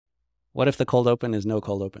What if the cold open is no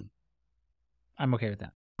cold open? I'm okay with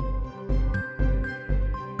that.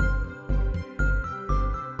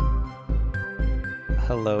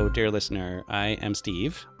 Hello, dear listener. I am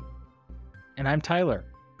Steve. And I'm Tyler.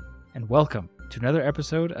 And welcome to another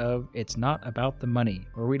episode of It's Not About the Money,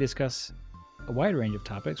 where we discuss a wide range of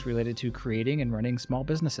topics related to creating and running small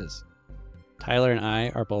businesses. Tyler and I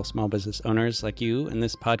are both small business owners like you, and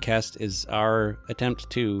this podcast is our attempt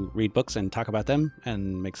to read books and talk about them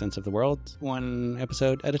and make sense of the world one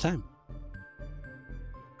episode at a time.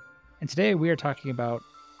 And today we are talking about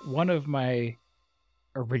one of my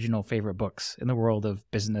original favorite books in the world of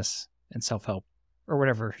business and self-help, or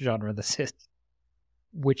whatever genre this is,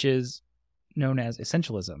 which is known as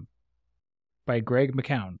Essentialism by Greg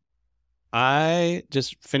McKeown. I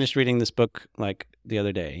just finished reading this book like the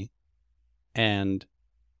other day, and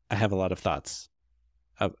I have a lot of thoughts.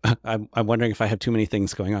 I'm wondering if I have too many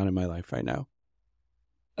things going on in my life right now.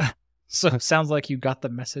 So it sounds like you got the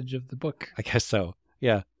message of the book. I guess so.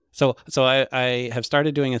 Yeah. So I have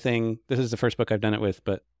started doing a thing. This is the first book I've done it with,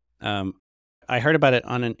 but I heard about it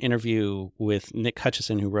on an interview with Nick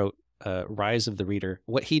Hutchison, who wrote Rise of the Reader.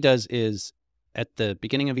 What he does is at the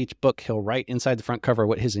beginning of each book, he'll write inside the front cover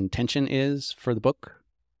what his intention is for the book.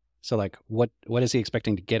 So like, what is he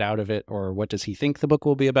expecting to get out of it? Or what does he think the book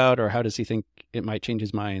will be about? Or how does he think it might change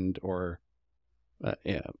his mind? Or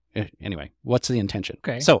anyway, what's the intention?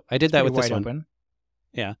 Okay. So I did that with this wide one. open.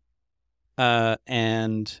 Yeah.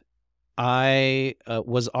 And I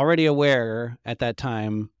was already aware at that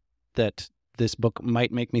time that this book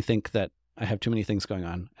might make me think that I have too many things going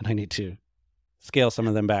on and I need to scale some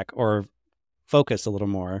of them back or focus a little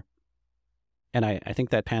more. And I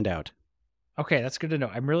think that panned out. Okay, that's good to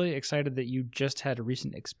know. I'm really excited that you just had a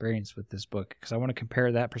recent experience with this book because I want to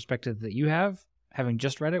compare that perspective that you have, having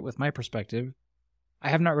just read it, with my perspective. I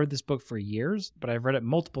have not read this book for years, but I've read it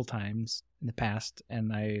multiple times in the past,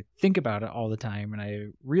 and I think about it all the time. And I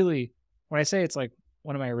really, when I say it's like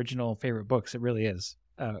one of my original favorite books, it really is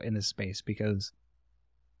in this space because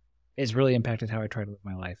it's really impacted how I try to live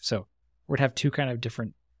my life. So we're going to have two kind of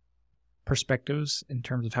different perspectives in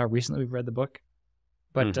terms of how recently we've read the book.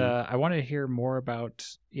 But I want to hear more about,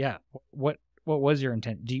 what was your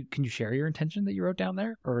intent? Can you share your intention that you wrote down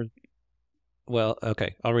there? Or Well,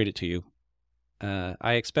 okay, I'll read it to you.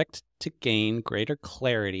 I expect to gain greater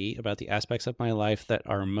clarity about the aspects of my life that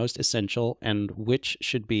are most essential and which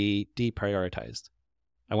should be deprioritized.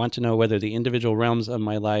 I want to know whether the individual realms of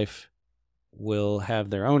my life will have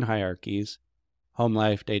their own hierarchies: home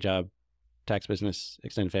life, day job, tax business,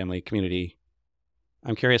 extended family, community.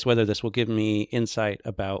 I'm curious whether this will give me insight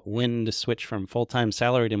about when to switch from full-time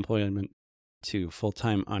salaried employment to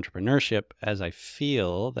full-time entrepreneurship, as I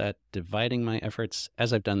feel that dividing my efforts,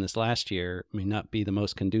 as I've done this last year, may not be the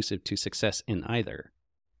most conducive to success in either.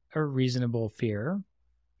 a reasonable fear.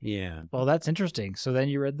 Yeah. Well, that's interesting. So then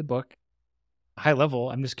you read the book. High level,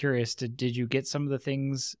 I'm just curious, did you get some of the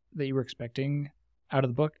things that you were expecting out of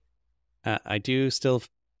the book? I do still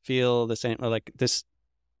feel the same, like this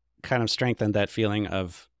kind of strengthened that feeling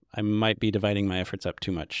of I might be dividing my efforts up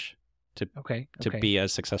too much to be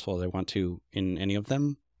as successful as I want to in any of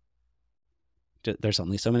them. There's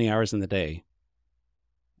only so many hours in the day.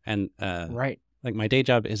 And Right. like my day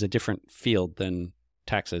job is a different field than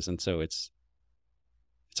taxes. And so it's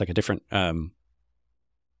like a different,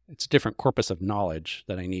 it's a different corpus of knowledge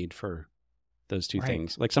that I need for those two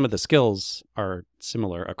things. Like some of the skills are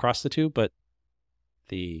similar across the two, but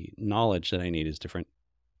the knowledge that I need is different.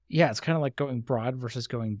 Yeah, it's kind of like going broad versus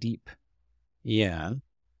going deep. Yeah.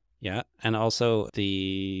 Yeah. And also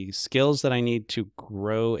the skills that I need to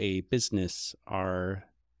grow a business are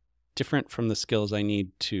different from the skills I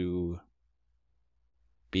need to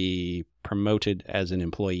be promoted as an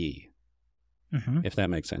employee, if that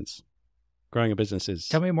makes sense. Growing a business is...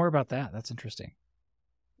 Tell me more about that. That's interesting.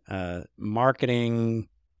 Marketing,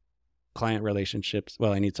 client relationships.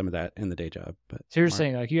 Well, I need some of that in the day job. But so you're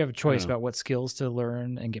saying like you have a choice about what skills to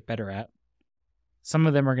learn and get better at. Some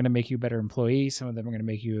of them are going to make you a better employee. Some of them are going to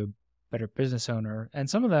make you a better business owner. And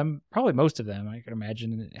some of them, probably most of them, I could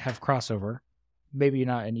imagine, have crossover. Maybe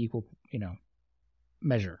not in equal,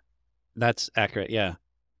 measure. That's accurate. Yeah.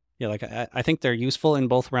 Yeah. Like I think they're useful in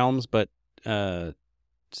both realms, but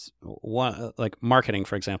one, like marketing,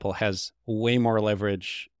 for example, has way more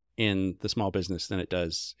leverage in the small business than it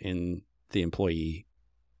does in the employee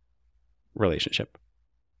relationship.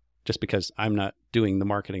 Just because I'm not doing the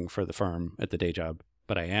marketing for the firm at the day job,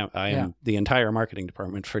 but I am the entire marketing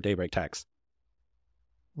department for Daybreak Tax.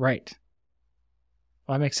 Right.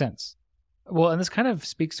 Well, that makes sense. Well, and this kind of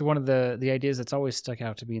speaks to one of the ideas that's always stuck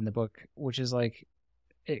out to me in the book, which is like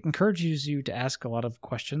it encourages you to ask a lot of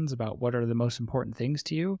questions about what are the most important things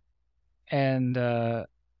to you, and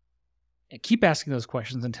keep asking those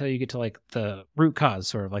questions until you get to like the root cause,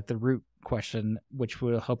 sort of like the root question, which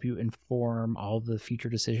will help you inform all the future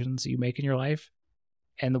decisions you make in your life.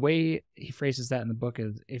 And the way he phrases that in the book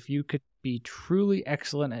is, if you could be truly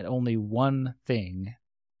excellent at only one thing,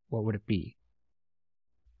 what would it be?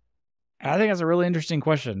 And I think that's a really interesting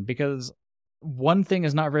question, because one thing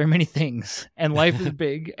is not very many things, and life is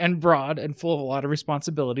big and broad and full of a lot of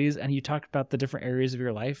responsibilities. And you talked about the different areas of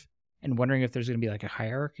your life and wondering if there's going to be like a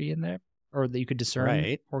hierarchy in there, or that you could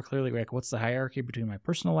discern more clearly, like, what's the hierarchy between my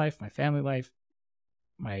personal life, my family life,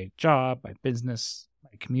 my job, my business,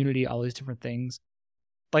 my community, all these different things.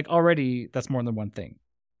 Like, already that's more than one thing.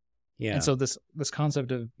 Yeah. And so this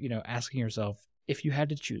concept of, asking yourself, if you had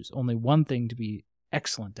to choose only one thing to be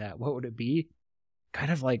excellent at, what would it be? Kind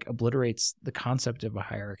of like obliterates the concept of a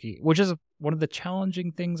hierarchy, which is one of the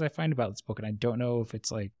challenging things I find about this book. And I don't know if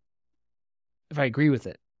it's like, if I agree with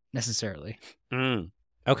it necessarily.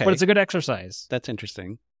 Okay. But it's a good exercise. That's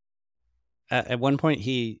interesting. At one point,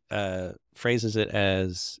 he phrases it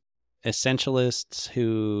as essentialists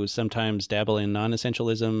who sometimes dabble in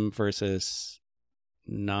non-essentialism versus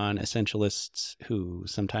non-essentialists who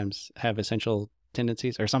sometimes have essential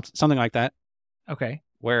tendencies, or something like that. Okay.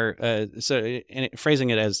 Where phrasing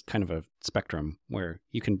it as kind of a spectrum where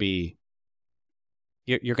you can be,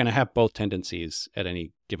 you're going to have both tendencies at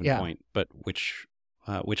any given point, but which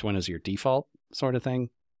one is your default, sort of thing.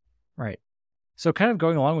 Right. So kind of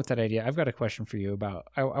going along with that idea, I've got a question for you about,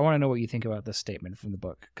 I want to know what you think about this statement from the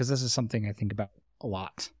book, because this is something I think about a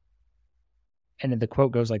lot. And the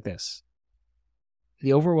quote goes like this: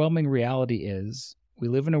 "The overwhelming reality is we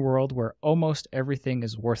live in a world where almost everything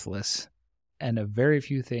is worthless, and a very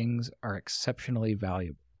few things are exceptionally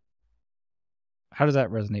valuable." How does that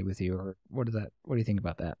resonate with you, or what do you think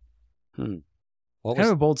about that? Kind of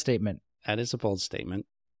a bold statement. That is a bold statement.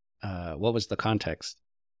 What was the context?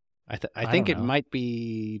 I think it might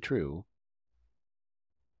be true.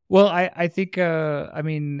 Well, I think, I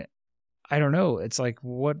mean, I don't know. It's like,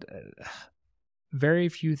 what, very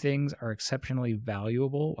few things are exceptionally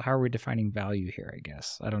valuable. How are we defining value here, I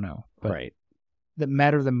guess? I don't know. But right. That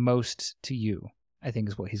matter the most to you, I think,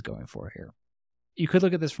 is what he's going for here. You could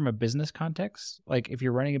look at this from a business context. Like, if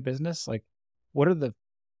you're running a business, like, what are the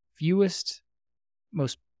fewest,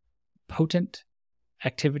 most potent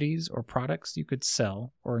activities or products you could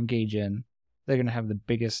sell or engage in? They're going to have the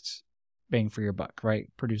biggest bang for your buck, right?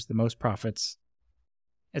 Produce the most profits,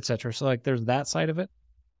 etc. So like, there's that side of it.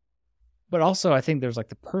 But also, I think there's like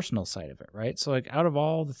the personal side of it, right? So like, out of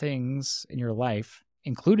all the things in your life,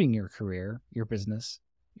 including your career, your business,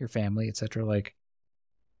 your family, etc., like,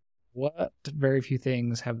 what very few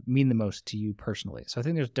things mean the most to you personally? So I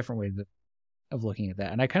think there's different ways of looking at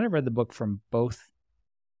that. And I kind of read the book from both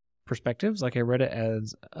perspectives. Like, I read it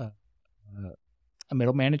as a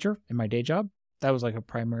middle manager in my day job. That was like a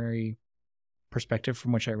primary perspective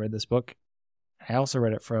from which I read this book. I also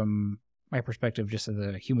read it from my perspective just as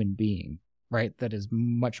a human being, right? That is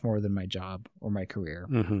much more than my job or my career.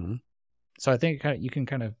 Mm-hmm. So I think you can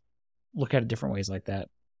kind of look at it different ways like that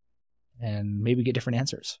and maybe get different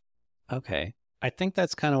answers. Okay. I think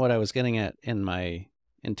that's kind of what I was getting at in my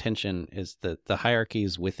intention, is that the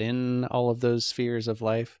hierarchies within all of those spheres of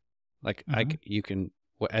life. Like, you can,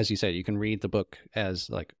 as you said, you can read the book as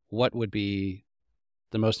like, what would be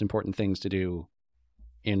the most important things to do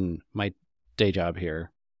in my day job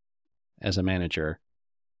here as a manager?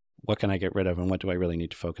 What can I get rid of, and what do I really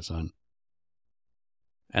need to focus on?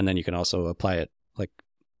 And then you can also apply it like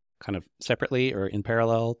kind of separately or in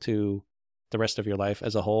parallel to the rest of your life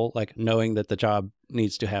as a whole, like knowing that the job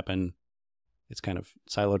needs to happen. It's kind of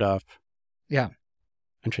siloed off. Yeah.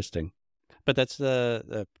 Interesting. But that's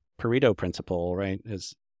the Pareto principle, right?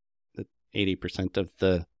 Is that 80% of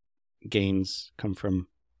the gains come from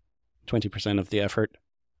 20% of the effort.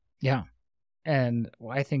 Yeah. And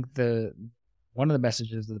I think one of the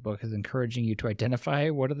messages of the book is encouraging you to identify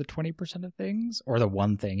what are the 20% of things, or the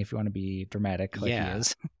one thing, if you want to be dramatic like he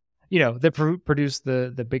is, that produce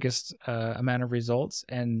the biggest amount of results,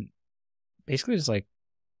 and basically just like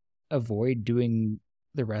avoid doing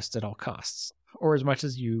the rest at all costs, or as much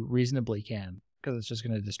as you reasonably can, because it's just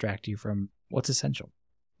going to distract you from what's essential.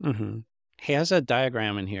 Mm-hmm. He has a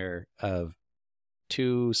diagram in here of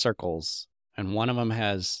 2 circles, and one of them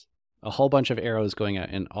has a whole bunch of arrows going out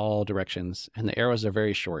in all directions, and the arrows are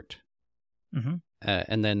very short. Mm-hmm.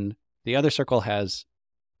 And then the other circle has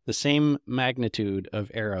the same magnitude of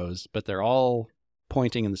arrows, but they're all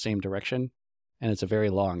pointing in the same direction, and it's a very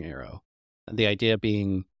long arrow. The idea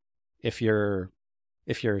being, if you're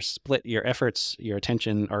if you're split, your efforts, your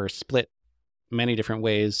attention are split many different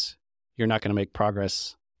ways, you're not going to make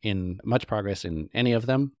much progress in any of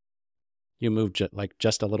them. You move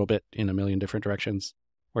just a little bit in a million different directions,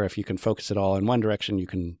 where if you can focus it all in one direction, you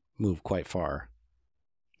can move quite far.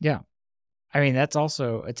 Yeah. I mean, that's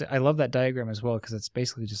also, I love that diagram as well, because it's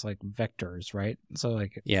basically just like vectors, right? So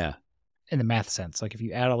like, Yeah. in the math sense, like if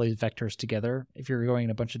you add all these vectors together, if you're going in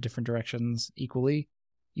a bunch of different directions equally,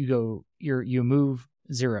 you move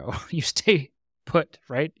zero. You stay put,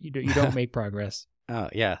 right? You don't make progress. Oh,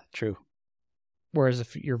 yeah, true. Whereas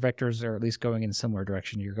if your vectors are at least going in a similar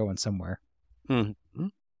direction, you're going somewhere. Mm-hmm.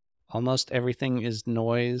 Almost everything is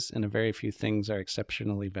noise, and a very few things are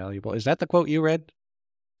exceptionally valuable. Is that the quote you read?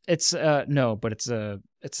 It's no, but it's the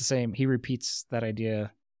same. He repeats that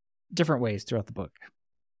idea different ways throughout the book.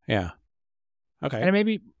 Yeah. Okay. And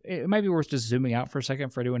it might be worth just zooming out for a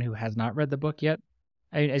second for anyone who has not read the book yet.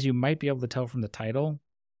 I mean, as you might be able to tell from the title,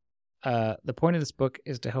 the point of this book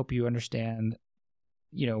is to help you understand,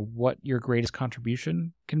 what your greatest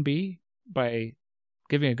contribution can be by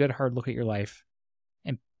giving a good hard look at your life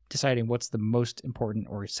and deciding what's the most important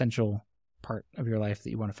or essential part of your life that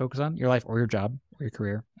you want to focus on, your life or your job or your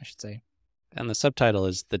career, I should say. And the subtitle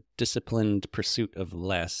is The Disciplined Pursuit of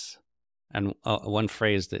Less. And one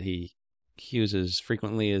phrase that he uses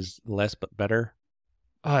frequently is less but better.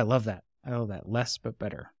 Oh, I love that. Less but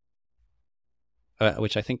better.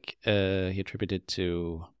 Which I think he attributed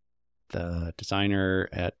to the designer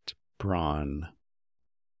at Braun,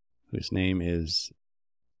 whose name is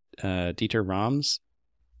Dieter Rams.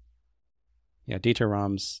 Yeah, Dieter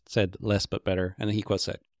Rams said less but better, and he quotes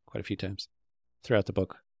that quite a few times throughout the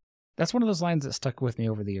book. That's one of those lines that stuck with me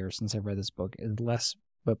over the years since I've read this book, is less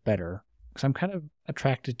but better. Because I'm kind of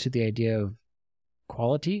attracted to the idea of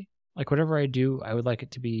quality. Like whatever I do, I would like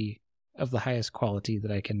it to be of the highest quality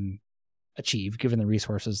that I can achieve, given the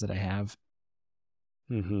resources that I have.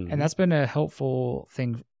 Mm-hmm. And that's been a helpful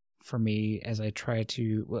thing for me as I try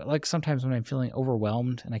to, like sometimes when I'm feeling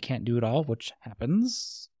overwhelmed and I can't do it all, which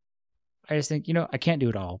happens, I just think, I can't do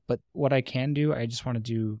it all. But what I can do, I just want to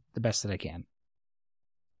do the best that I can.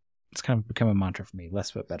 It's kind of become a mantra for me,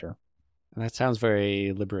 less but better. And that sounds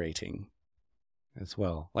very liberating as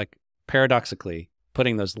well. Like paradoxically,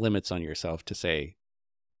 putting those limits on yourself to say,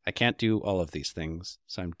 I can't do all of these things,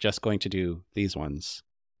 so I'm just going to do these ones.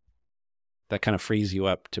 That kind of frees you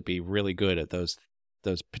up to be really good at those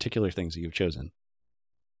particular things that you've chosen.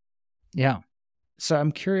 Yeah. So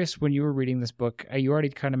I'm curious, when you were reading this book, you already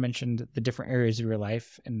kind of mentioned the different areas of your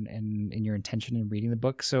life and your intention in reading the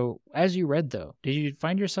book. So as you read, though, did you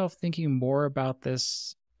find yourself thinking more about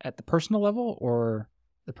this at the personal level or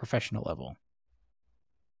the professional level?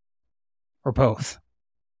 Or both?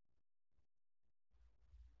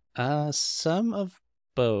 Some of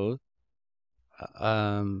both.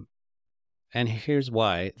 And here's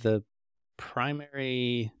why. The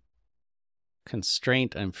primary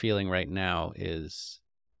constraint I'm feeling right now is,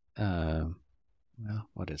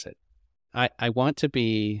 what is it? I want to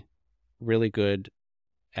be really good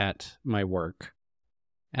at my work,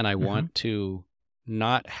 and I want to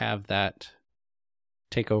not have that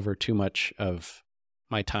take over too much of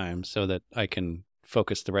my time so that I can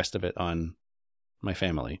focus the rest of it on my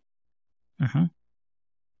family.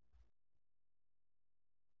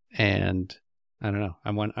 And I don't know.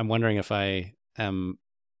 I'm wondering if I am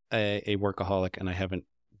a workaholic and I haven't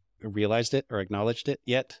realized it or acknowledged it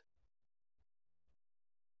yet.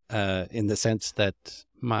 In the sense that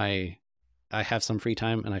I have some free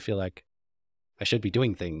time and I feel like I should be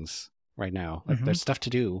doing things right now. Like there's stuff to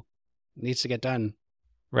do, it needs to get done,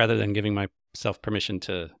 rather than giving myself permission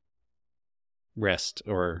to rest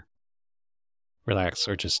or relax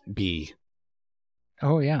or just be.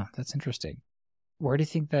 Oh, yeah. That's interesting. Where do you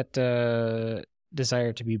think that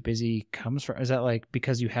desire to be busy comes from? Is that like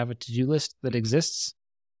because you have a to-do list that exists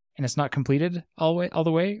and it's not completed all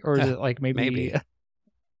the way? Or is it like maybe.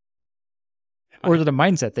 Or is it a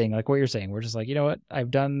mindset thing, like what you're saying? We're just like, you know what? I've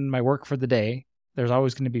done my work for the day. There's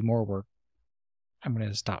always going to be more work. I'm going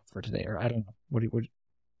to stop for today. Or I don't know. What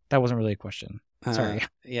that wasn't really a question. Sorry.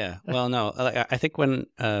 Yeah. Well, no. I think when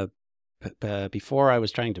before I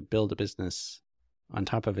was trying to build a business on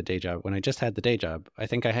top of a day job, when I just had the day job, I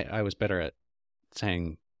think I was better at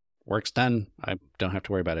saying, work's done. I don't have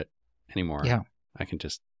to worry about it anymore. Yeah. I can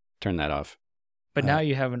just turn that off. But now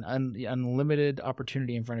you have an unlimited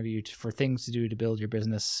opportunity in front of you for things to do to build your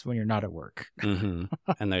business when you're not at work. And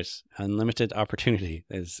there's unlimited opportunity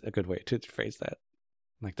is a good way to phrase that.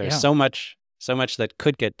 Like there's so much that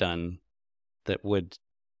could get done that would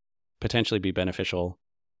potentially be beneficial,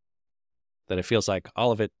 that it feels like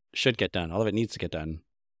all of it should get done. All of it needs to get done.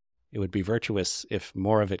 it would be virtuous if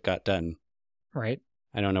more of it got done. Right.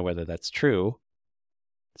 I don't know whether that's true.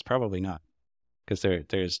 It's probably not, because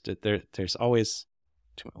there's always,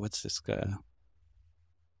 what's this?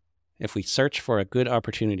 If we search for a good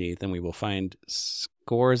opportunity, then we will find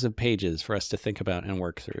scores of pages for us to think about and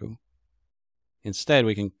work through. Instead,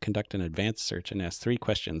 we can conduct an advanced search and ask 3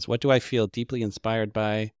 questions. What do I feel deeply inspired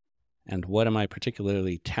by? And what am I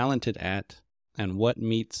particularly talented at? And what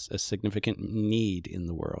meets a significant need in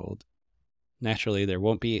the world? Naturally, there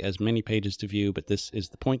won't be as many pages to view, but this is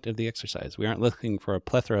the point of the exercise. We aren't looking for a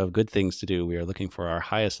plethora of good things to do. We are looking for our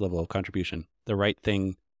highest level of contribution, the right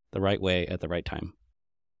thing, the right way, at the right time.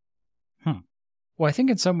 Well, I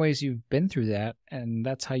think in some ways you've been through that, and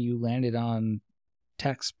that's how you landed on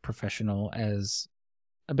tax professional as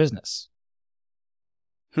a business.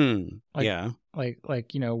 Yeah. Like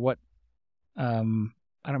what I don't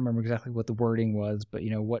remember exactly what the wording was, but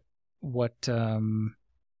what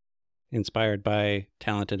Inspired by,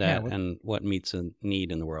 talented at, and what meets a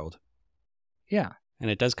need in the world. Yeah.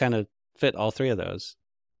 And it does kind of fit all 3 of those.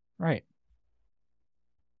 Right.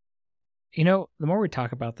 The more we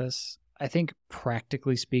talk about this, I think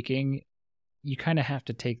practically speaking, you kind of have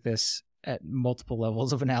to take this at multiple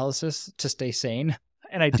levels of analysis to stay sane.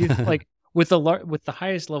 And I do like with the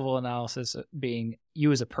highest level analysis being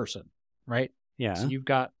you as a person, right? Yeah. So you've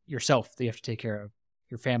got yourself that you have to take care of,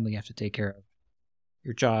 your family you have to take care of,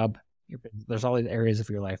 your job, there's all these areas of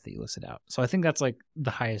your life that you listed out. So I think that's like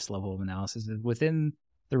the highest level of analysis. Within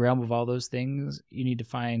the realm of all those things, you need to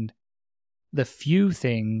find the few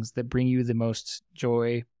things that bring you the most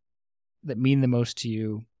joy, that mean the most to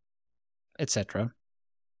you, etc.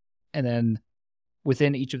 And then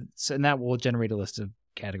within each of, and that will generate a list of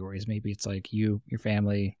categories. Maybe it's like you, your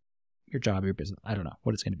family, your job, your business. I don't know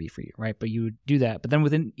what it's going to be for you, right? But you do that. But then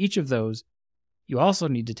within each of those, you also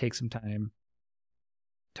need to take some time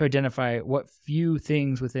to identify what few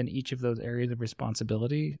things within each of those areas of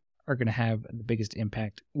responsibility are going to have the biggest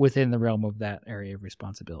impact within the realm of that area of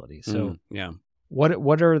responsibility. So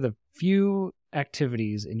what are the few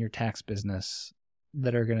activities in your tax business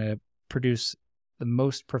that are going to produce the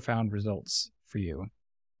most profound results for you?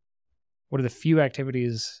 What are the few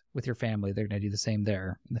activities with your family that are going to do the same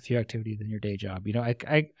there, and the few activities in your day job?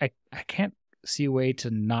 I can't see a way to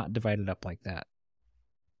not divide it up like that.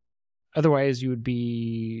 Otherwise, you would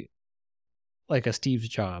be like a Steve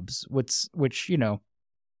Jobs, which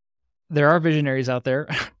there are visionaries out there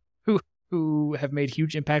who have made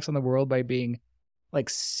huge impacts on the world by being like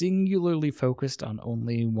singularly focused on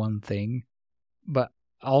only one thing, but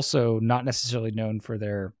also not necessarily known for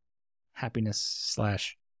their happiness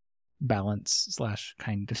 / balance /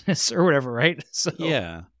 kindness or whatever, right? So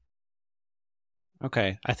yeah.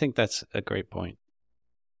 Okay, I think that's a great point.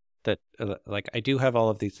 That like I do have all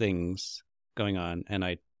of these things going on, and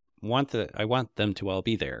I want them to all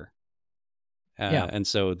be there. And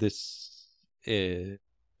so this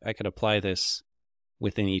I could apply this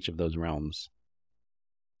within each of those realms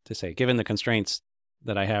to say, given the constraints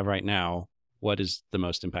that I have right now, what is the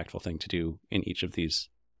most impactful thing to do in each of these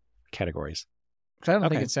categories? Because I don't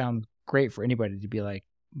think it sounds great for anybody to be like,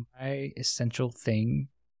 my essential thing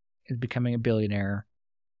is becoming a billionaire,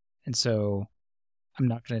 and so I'm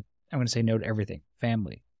going to say no to everything.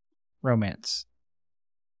 Family, romance,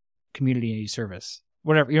 community service,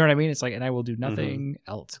 whatever. You know what I mean? It's like, and I will do nothing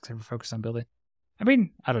else except for focus on building. I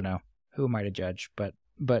mean, I don't know. Who am I to judge? But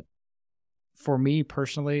for me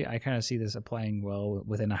personally, I kind of see this applying well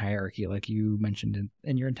within a hierarchy, like you mentioned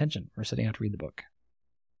in your intention for setting out to read the book.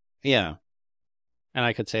 Yeah. And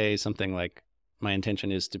I could say something like, my intention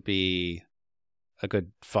is to be a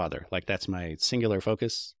good father. Like that's my singular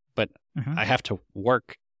focus, but I have to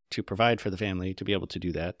work to provide for the family to be able to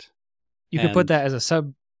do that. You could put that as a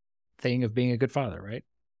sub thing of being a good father, right?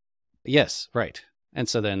 Yes, right. And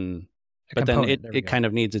so then, but then it kind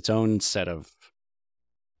of needs its own set of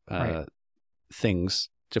things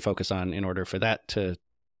to focus on in order for that to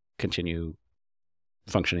continue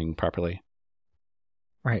functioning properly.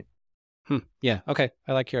 Right. Yeah. Okay.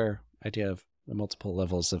 I like your idea of the multiple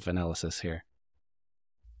levels of analysis here.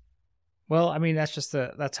 Well, I mean,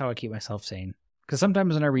 that's how I keep myself sane. Because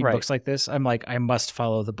sometimes when I read books like this, I'm like, I must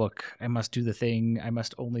follow the book. I must do the thing. I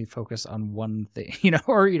must only focus on one thing,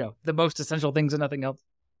 or, the most essential things and nothing else.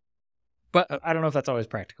 But I don't know if that's always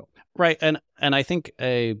practical. Right. And I think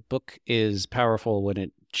a book is powerful when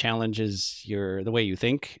it challenges the way you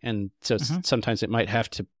think. And so sometimes it might have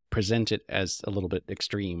to present it as a little bit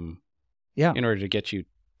extreme in order to get you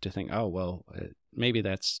to think, oh, well, maybe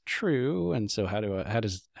that's true. And so how do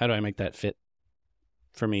I make that fit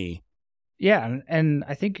for me? Yeah, and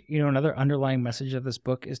I think, another underlying message of this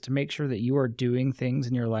book is to make sure that you are doing things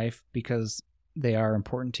in your life because they are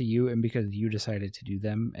important to you and because you decided to do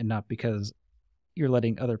them, and not because you're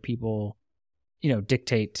letting other people,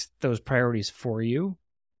 dictate those priorities for you.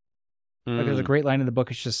 Like, there's a great line in the book.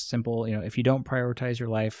 It's just simple. If you don't prioritize your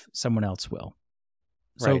life, someone else will.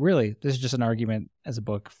 So Right. really, this is just an argument as a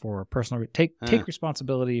book for personal. Take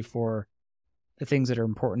responsibility for the things that are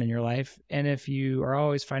important in your life. And if you are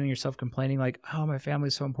always finding yourself complaining, like, "Oh, my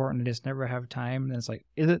family's so important, I just never have time," then it's like,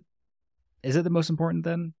 is it the most important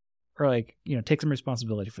then? Or like, take some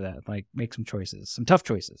responsibility for that. Like, make some choices, some tough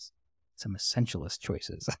choices, some essentialist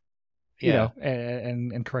choices.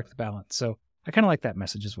 And correct the balance. So I kind of like that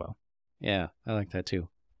message as well. Yeah, I like that too.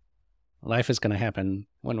 Life is going to happen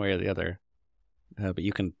one way or the other, but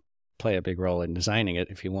you can play a big role in designing it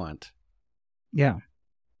if you want. Yeah.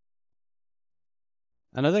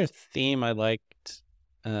 Another theme I liked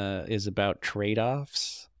is about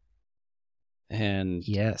trade-offs. And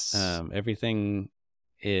yes, everything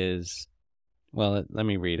is, well, let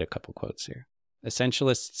me read a couple quotes here.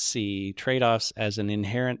 Essentialists see trade-offs as an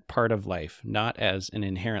inherent part of life, not as an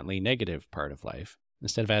inherently negative part of life.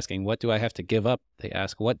 Instead of asking, what do I have to give up? They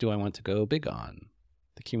ask, what do I want to go big on?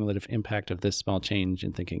 The cumulative impact of this small change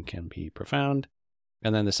in thinking can be profound.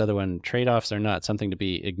 And then this other one, trade-offs are not something to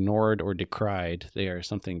be ignored or decried. They are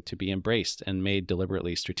something to be embraced and made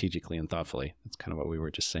deliberately, strategically, and thoughtfully. That's kind of what we were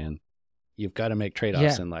just saying. You've got to make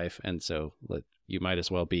trade-offs in life, and so you might as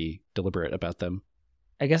well be deliberate about them.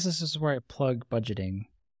 I guess this is where I plug budgeting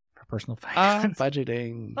for personal finance.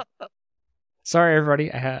 Budgeting. Sorry,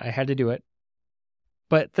 everybody. I had to do it.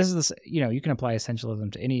 But this is, you can apply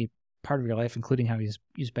essentialism to any part of your life, including how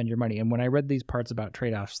you spend your money. And when I read these parts about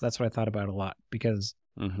trade-offs, that's what I thought about a lot, because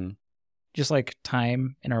just like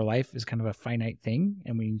time in our life is kind of a finite thing,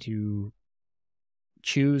 and we need to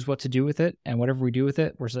choose what to do with it, and whatever we do with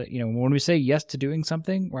it, when we say yes to doing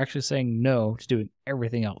something, we're actually saying no to doing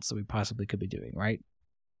everything else that we possibly could be doing, right?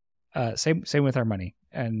 Same with our money.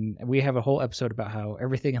 And we have a whole episode about how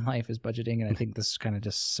everything in life is budgeting, and I think this kind of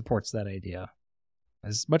just supports that idea.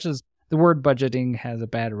 As much as the word budgeting has a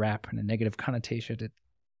bad rap and a negative connotation,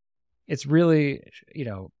 it's really,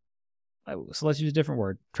 so let's use a different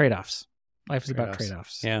word, trade-offs. Life is about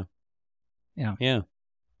trade-offs. Yeah.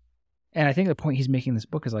 And I think the point he's making in this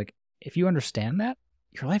book is like, if you understand that,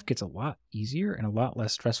 your life gets a lot easier and a lot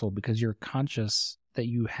less stressful because you're conscious that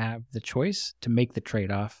you have the choice to make the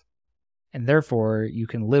trade-off, and therefore you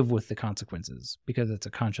can live with the consequences because it's a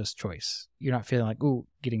conscious choice. You're not feeling like, ooh,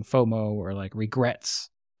 getting FOMO or like regrets.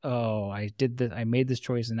 Oh, I did this, I made this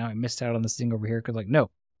choice and now I missed out on this thing over here. Because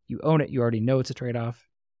no, you own it. You already know it's a trade-off.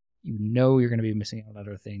 You know you're going to be missing out on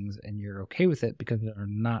other things, and you're okay with it because they're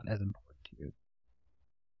not as important to you.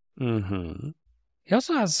 Mm-hmm. He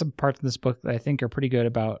also has some parts in this book that I think are pretty good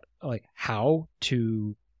about like how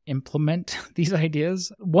to implement these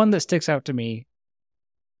ideas. One that sticks out to me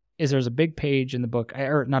is there's a big page in the book,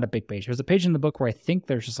 or not a big page. There's a page in the book where I think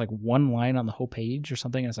there's just like one line on the whole page or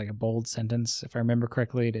something. And it's like a bold sentence, if I remember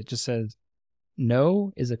correctly. It just says,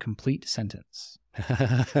 "No is a complete sentence."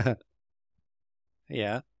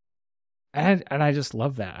 Yeah. And I just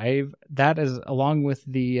love that. That is along with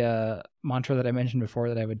the mantra that I mentioned before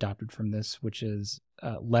that I've adopted from this, which is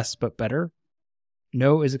less but better.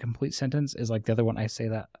 No is a complete sentence is like the other one. I say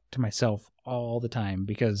that to myself all the time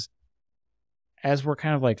because as we're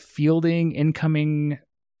kind of like fielding incoming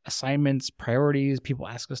assignments, priorities, people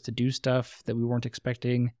ask us to do stuff that we weren't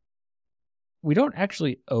expecting, we don't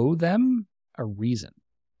actually owe them a reason.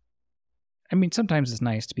 I mean, sometimes it's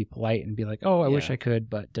nice to be polite and be like, "Oh, I wish I could,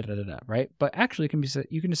 but da da da da," right? But actually,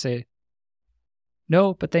 you can just say,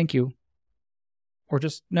 "No, but thank you," or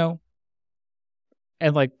just "No,"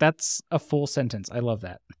 and like that's a full sentence. I love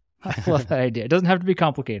that. I love that idea. It doesn't have to be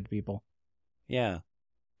complicated, people. Yeah,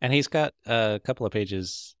 and he's got a couple of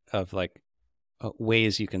pages of like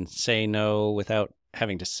ways you can say no without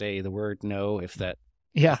having to say the word no if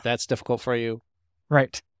that's difficult for you.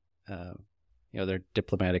 Right. There are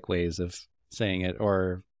diplomatic ways of saying it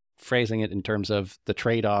or phrasing it in terms of the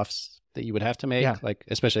trade-offs that you would have to make, like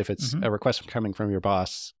especially if it's a request coming from your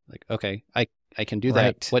boss. Like, okay, I can do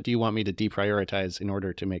that. What do you want me to deprioritize in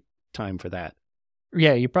order to make time for that?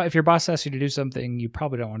 Yeah, if your boss asks you to do something, you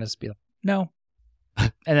probably don't want to just be like, "No,"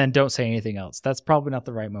 and then don't say anything else. That's probably not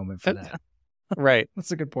the right moment for that. Right.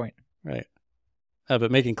 That's a good point. Right.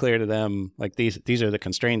 But making clear to them, like these are the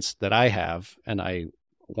constraints that I have, and I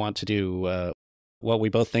want to do what we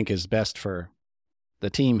both think is best for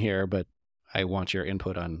the team here, but I want your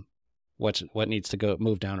input on what needs to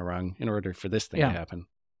move down a rung in order for this thing to happen.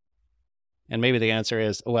 And maybe the answer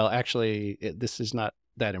is, well, actually, this is not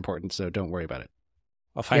that important, so don't worry about it.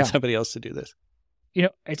 I'll find somebody else to do this. You know,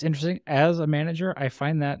 it's interesting. As a manager, I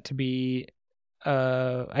find that to be,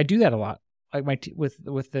 I do that a lot. Like with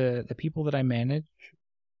the people that I manage,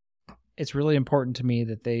 it's really important to me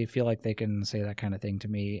that they feel like they can say that kind of thing to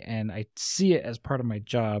me, and I see it as part of my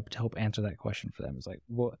job to help answer that question for them. It's like,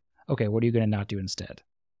 well, okay, what are you going to not do instead?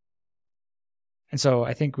 And so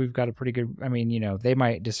I think we've got a pretty good, I mean, you know, they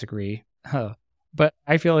might disagree, but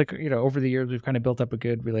I feel like, you know, over the years, we've kind of built up a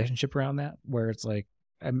good relationship around that, where it's like,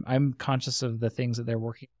 I'm conscious of the things that they're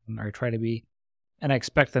working on or try to be, and I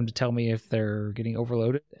expect them to tell me if they're getting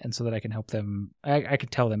overloaded, and so that I can help them. I can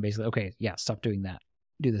tell them basically, okay, yeah, stop doing that.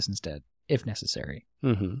 Do this instead, if necessary.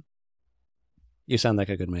 Mm-hmm. You sound like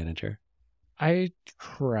a good manager. I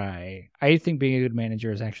try. I think being a good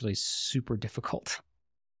manager is actually super difficult.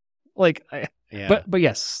 Like, but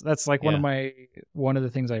yes, that's like one of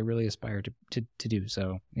the things I really aspire to do.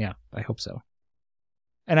 So yeah, I hope so.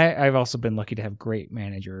 And I've also been lucky to have great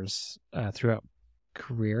managers throughout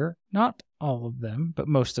career. Not all of them, but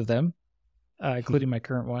most of them, including my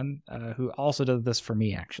current one, who also does this for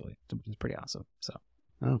me, actually, which is pretty awesome. So,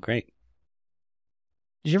 oh, great.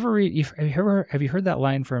 Did you ever read? Have you heard that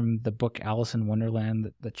line from the book Alice in Wonderland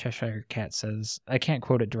that the Cheshire Cat says? I can't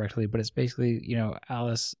quote it directly, but it's basically, you know,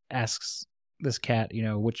 Alice asks this cat, you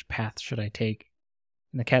know, which path should I take?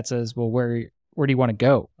 And the cat says, well, where do you want to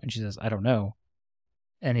go? And she says, I don't know.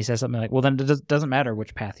 And he says something like, well, then it doesn't matter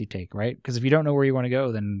which path you take, right? Because if you don't know where you want to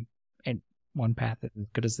go, then ain't one path as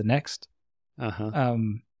good as the next. Uh-huh.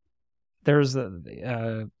 There's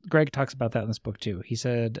Greg talks about that in this book too. He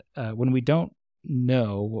said, when we don't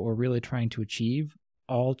know what we're really trying to achieve,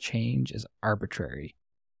 all change is arbitrary.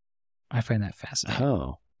 I find that fascinating.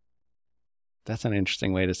 Oh, that's an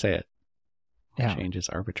interesting way to say it. Yeah. Change is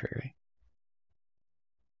arbitrary.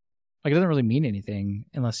 Like, it doesn't really mean anything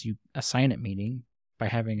unless you assign it meaning by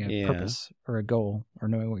having a purpose or a goal or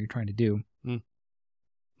knowing what you're trying to do.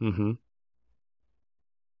 Mm-hmm.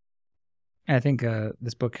 And I think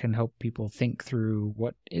this book can help people think through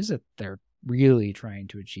what is it they're really trying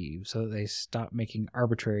to achieve, so that they stop making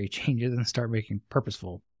arbitrary changes and start making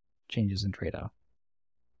purposeful changes and trade-off.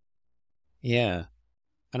 Yeah.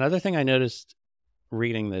 Another thing I noticed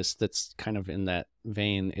reading this that's kind of in that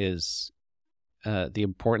vein is the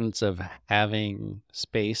importance of having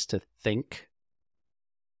space to think,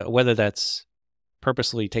 whether that's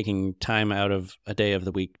purposely taking time out of a day of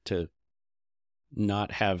the week to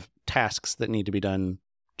not have tasks that need to be done,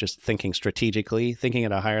 just thinking strategically, thinking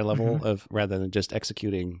at a higher level of rather than just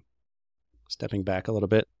executing, stepping back a little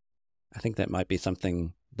bit. I think that might be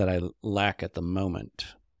something that I lack at the moment.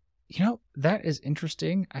 You know, that is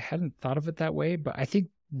interesting. I hadn't thought of it that way, but I think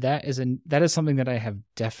that is something that I have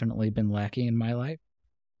definitely been lacking in my life.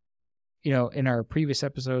 You know, in our previous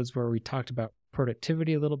episodes where we talked about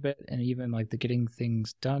productivity a little bit and even like the getting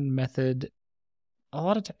things done method, a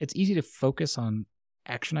lot of it's easy to focus on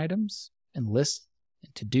action items and lists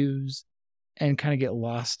and to-dos and kind of get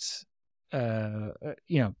lost,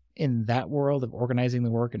 you know, in that world of organizing the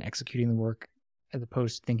work and executing the work, as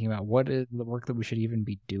opposed to thinking about what is the work that we should even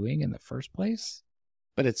be doing in the first place.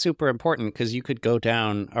 But it's super important because you could go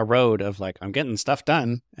down a road of like, I'm getting stuff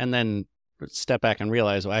done, and then step back and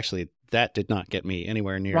realize, well, actually, that did not get me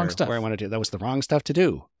anywhere near where I wanted to. That was the wrong stuff to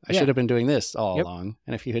do. I should have been doing this all along.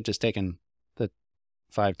 And if you had just taken the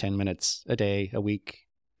 5-10 minutes a day, a week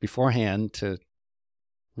beforehand to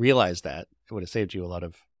realize that, it would have saved you a lot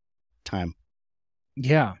of time.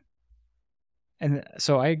 Yeah. And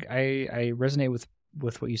so I resonate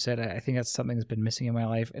with what you said. I think that's something that's been missing in my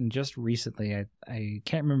life. And just recently, I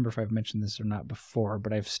can't remember if I've mentioned this or not before,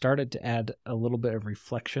 but I've started to add a little bit of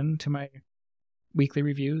reflection to my weekly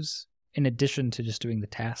reviews, in addition to just doing the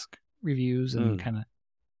task reviews and kind of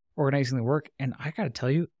organizing the work. And I got to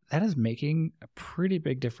tell you, that is making a pretty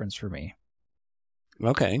big difference for me.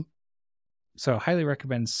 Okay. So highly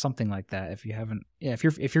recommend something like that. If you haven't, if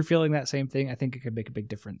you're feeling that same thing, I think it could make a big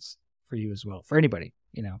difference for you as well. For anybody,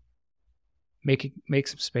 you know, make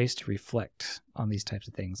some space to reflect on these types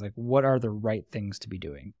of things. Like, what are the right things to be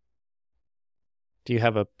doing? Do you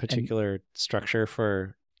have a particular structure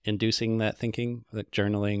for inducing that thinking, like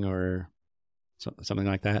journaling or something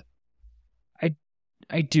like that?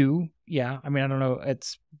 I do. Yeah. I mean, I don't know.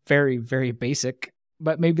 It's very, very basic,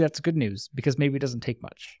 but maybe that's good news because maybe it doesn't take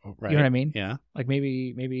much. Right. You know what I mean? Yeah. Like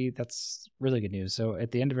maybe that's really good news. So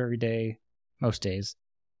at the end of every day, most days,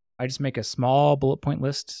 I just make a small bullet point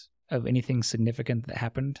list of anything significant that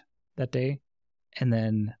happened that day. And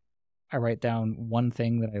then I write down one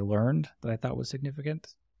thing that I learned that I thought was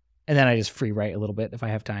significant. And then I just free write a little bit if I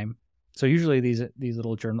have time. So usually these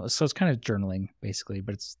little journals, so it's kind of journaling basically,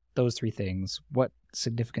 but it's those three things. What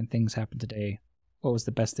significant things happened today? What was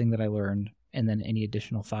the best thing that I learned? And then any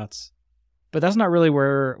additional thoughts. But that's not really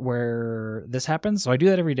where this happens. So I do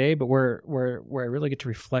that every day, but where I really get to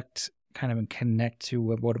reflect kind of and connect to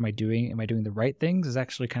what am I doing? Am I doing the right things? Is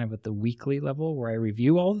actually kind of at the weekly level where I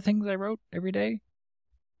review all the things I wrote every day.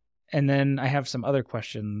 And then I have some other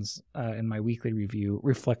questions in my weekly review,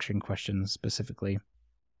 reflection questions specifically.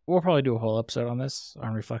 We'll probably do a whole episode on this,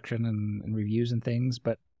 on reflection and reviews and things,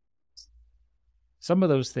 but some of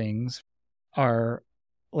those things are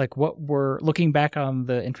like what were, looking back on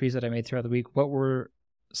the entries that I made throughout the week, what were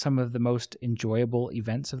some of the most enjoyable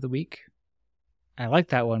events of the week? I like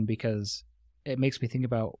that one because it makes me think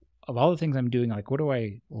about, of all the things I'm doing, like, what do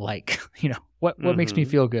I like? What makes me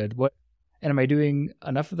feel good? And am I doing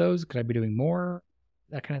enough of those? Could I be doing more?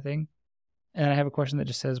 That kind of thing. And I have a question that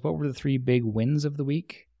just says, what were the 3 big wins of the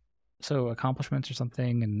week? So accomplishments or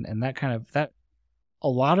something, and that a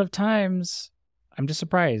lot of times I'm just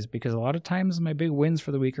surprised because a lot of times my big wins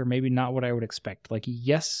for the week are maybe not what I would expect. Like,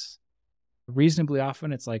 yes, reasonably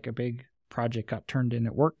often it's like a big project got turned in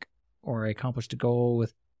at work, or I accomplished a goal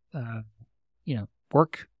with,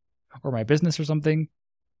 work or my business or something.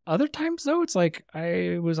 Other times though, it's like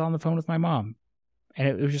I was on the phone with my mom and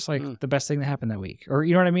it was just like the best thing that happened that week, or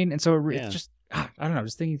you know what I mean? And so it's just, I don't know,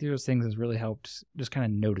 just thinking through those things has really helped, just kind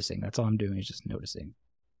of noticing. That's all I'm doing is just noticing.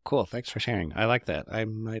 Cool. Thanks for sharing. I like that. I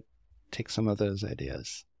might take some of those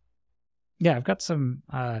ideas. Yeah, I've got some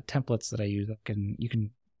templates that I use that you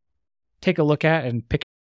can take a look at and pick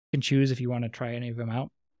and choose if you want to try any of them out.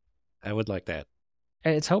 I would like that.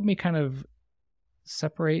 It's helped me kind of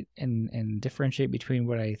separate and differentiate between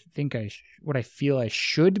what I think what I feel I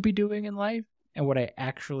should be doing in life and what I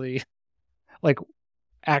actually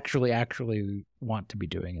actually want to be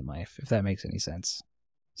doing in life, if that makes any sense.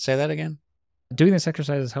 Say that again. Doing this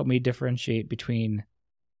exercise has helped me differentiate between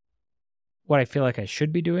what I feel like I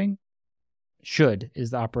should be doing, should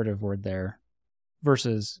is the operative word there,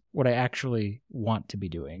 versus what I actually want to be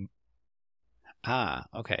doing. Ah,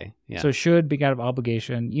 okay. Yeah. So should be out of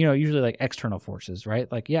obligation, usually like external forces,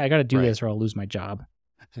 right? Like, yeah, I got to do this or I'll lose my job.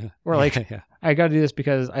 Or like, I got to do this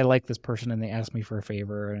because I like this person and they asked me for a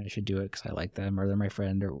favor and I should do it because I like them or they're my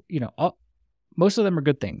friend, or, most of them are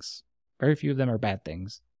good things. Very few of them are bad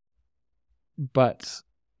things. But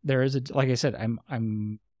there is like I said,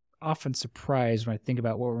 I'm often surprised when I think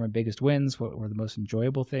about what were my biggest wins, what were the most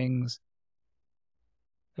enjoyable things.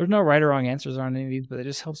 There's no right or wrong answers on any of these, but it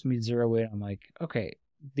just helps me zero in on like, okay,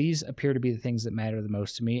 these appear to be the things that matter the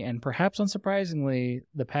most to me. And perhaps unsurprisingly,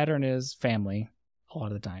 the pattern is family a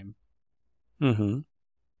lot of the time. Mm-hmm.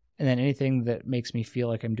 And then anything that makes me feel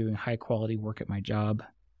like I'm doing high quality work at my job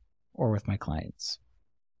or with my clients.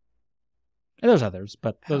 And there's others,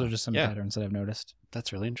 but those are just some patterns that I've noticed.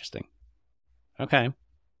 That's really interesting. Okay.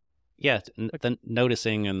 Yeah, the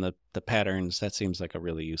noticing and the patterns, that seems like a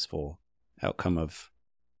really useful outcome of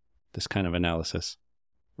this kind of analysis,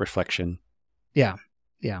 reflection. Yeah.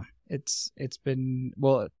 It's been,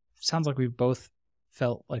 well, it sounds like we've both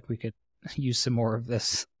felt like we could use some more of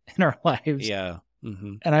this in our lives. Yeah.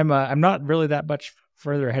 Mm-hmm. And I'm not really that much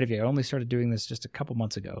further ahead of you. I only started doing this just a couple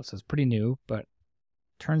months ago, so it's pretty new, but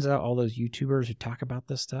turns out all those YouTubers who talk about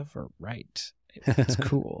this stuff are right. It's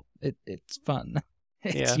cool. It's fun.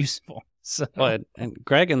 It's useful. So. Well, and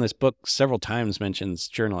Greg in this book several times mentions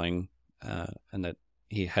journaling, and that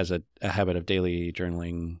he has a habit of daily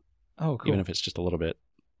journaling. Oh, cool. Even if it's just a little bit.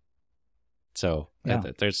 So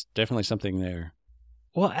there's definitely something there.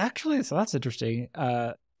 Well, actually, so that's interesting.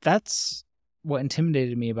 That's what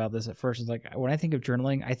intimidated me about this at first. Is like when I think of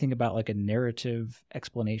journaling, I think about like a narrative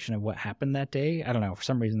explanation of what happened that day. I don't know. For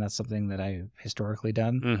some reason, that's something that I've historically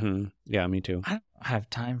done. Mm-hmm. Yeah, me too. I don't have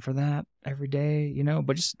time for that every day,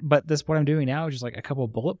 But this what I'm doing now is just like a couple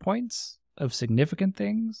of bullet points of significant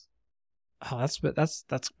things. Oh, that's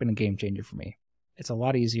been a game changer for me. It's a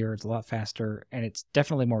lot easier. It's a lot faster, and it's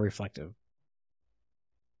definitely more reflective.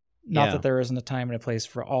 Not that there isn't a time and a place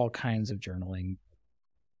for all kinds of journaling.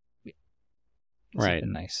 It's right.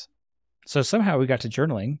 been nice. So somehow we got to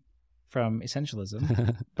journaling from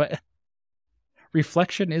Essentialism, but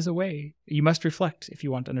reflection is a way. You must reflect if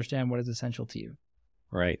you want to understand what is essential to you.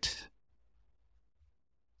 Right.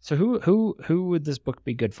 So who would this book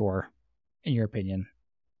be good for, in your opinion?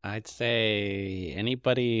 I'd say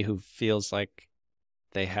anybody who feels like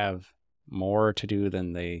they have more to do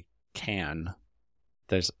than they can.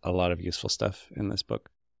 There's a lot of useful stuff in this book.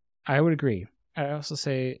 I would agree. I also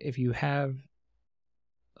say if you have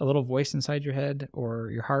a little voice inside your head or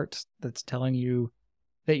your heart that's telling you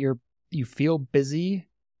that you feel busy,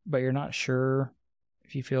 but you're not sure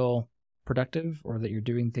if you feel productive or that you're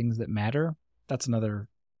doing things that matter, that's another.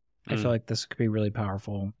 I feel like this could be really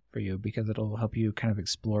powerful for you because it'll help you kind of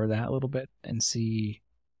explore that a little bit and see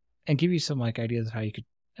and give you some like ideas of how you could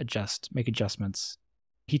make adjustments.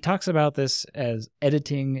 He talks about this as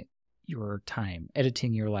editing your time,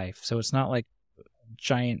 editing your life. So it's not like a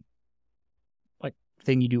giant like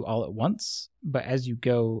thing you do all at once, but as you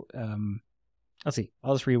go, let's see,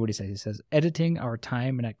 I'll just read what he says. He says, editing our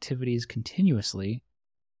time and activities continuously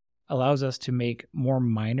allows us to make more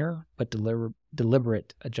minor but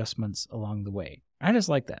deliberate adjustments along the way. I just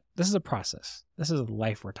like that. This is a process. This is a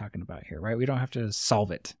life we're talking about here, right? We don't have to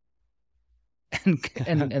solve it and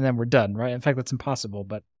then we're done, right? In fact, that's impossible,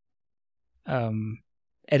 but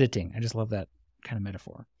editing, I just love that kind of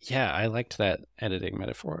metaphor. Yeah, I liked that editing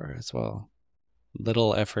metaphor as well.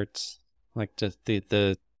 Little efforts, like just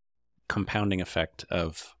the compounding effect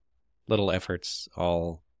of little efforts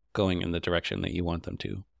all going in the direction that you want them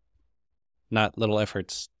to. Not little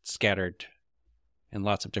efforts scattered in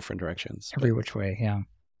lots of different directions. Every which way, yeah.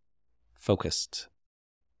 Focused.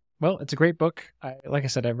 Well, it's a great book. Like I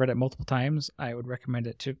said, I've read it multiple times. I would recommend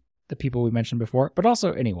it to the people we mentioned before, but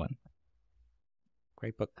also anyone.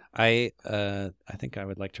 Great book. I think I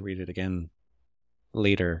would like to read it again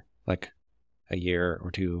later, like a year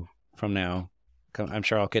or two from now. I'm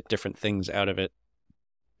sure I'll get different things out of it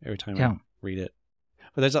every time I read it.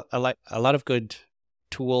 But there's a lot of good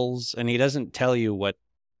tools, and he doesn't tell you what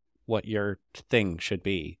your thing should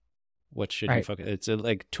be. What should you focus? It's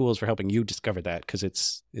like tools for helping you discover that, because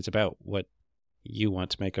it's about what you want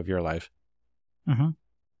to make of your life. Mm-hmm.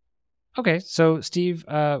 Okay, so Steve,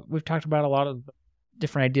 we've talked about a lot of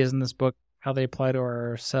different ideas in this book, how they apply to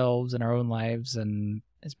ourselves and our own lives, and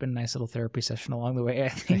it's been a nice little therapy session along the way, I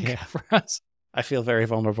think, for us. I feel very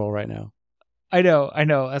vulnerable right now. I know.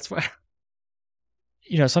 That's why.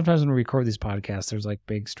 Sometimes when we record these podcasts, there's like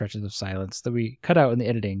big stretches of silence that we cut out in the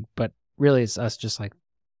editing, but really it's us just like,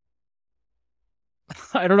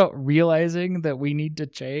 I don't know, realizing that we need to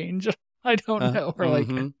change. I don't know. We're like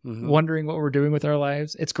wondering what we're doing with our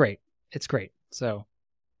lives. It's great. So,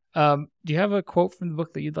 do you have a quote from the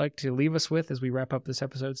book that you'd like to leave us with as we wrap up this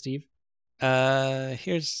episode, Steve?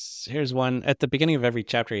 Here's one. At the beginning of every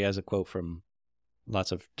chapter, he has a quote from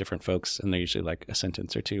lots of different folks, and they're usually like a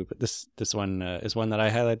sentence or two. But this one is one that I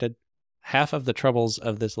highlighted. Half of the troubles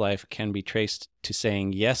of this life can be traced to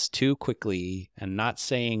saying yes too quickly and not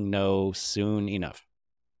saying no soon enough.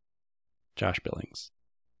 Josh Billings.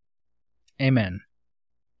 Amen.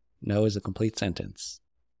 No is a complete sentence.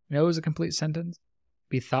 No is a complete sentence.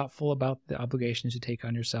 Be thoughtful about the obligations you take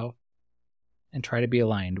on yourself and try to be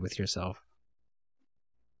aligned with yourself.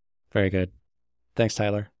 Very good. Thanks,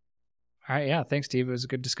 Tyler. All right. Yeah. Thanks, Steve. It was a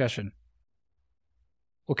good discussion.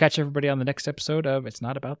 We'll catch everybody on the next episode of It's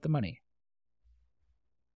Not About the Money.